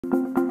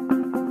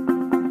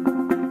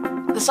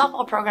The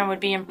softball program would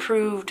be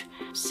improved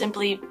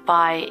simply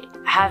by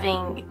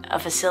having a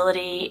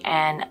facility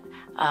and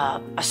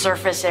a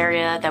surface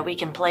area that we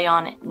can play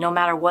on no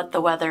matter what the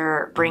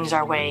weather brings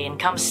our way. And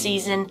come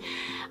season,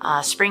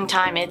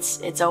 springtime,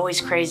 it's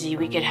always crazy.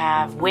 We could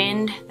have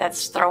wind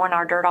that's throwing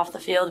our dirt off the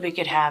field. We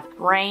could have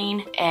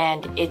rain,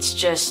 and it's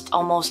just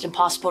almost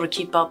impossible to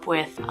keep up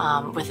with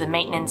the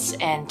maintenance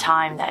and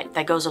time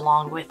that goes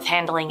along with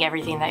handling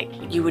everything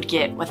that you would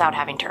get without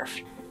having turf.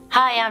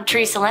 Hi, I'm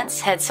Coach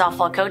Lentz, head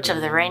softball coach of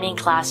the reigning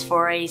Class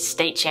 4A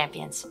state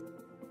champions.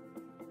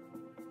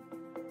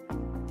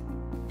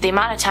 The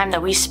amount of time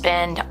that we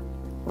spend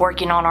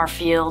working on our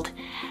field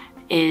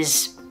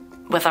is,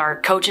 with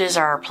our coaches,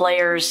 our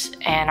players,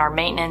 and our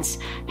maintenance,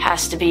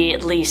 has to be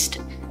at least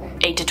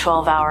 8 to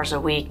 12 hours a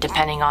week,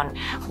 depending on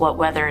what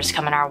weather is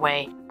coming our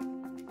way.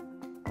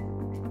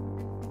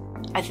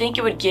 I think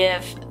it would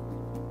give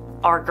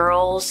our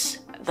girls,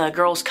 the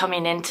girls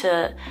coming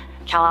into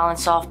Calallen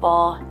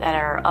softball that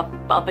are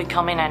up and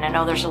coming, and I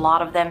know there's a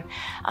lot of them,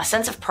 a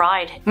sense of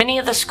pride. Many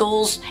of the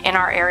schools in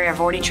our area have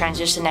already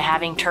transitioned to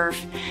having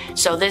turf,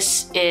 so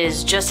this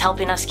is just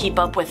helping us keep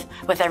up with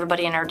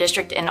everybody in our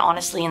district and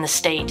honestly in the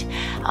state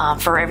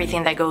for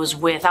everything that goes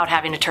without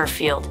having a turf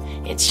field.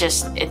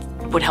 It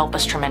would help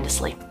us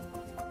tremendously.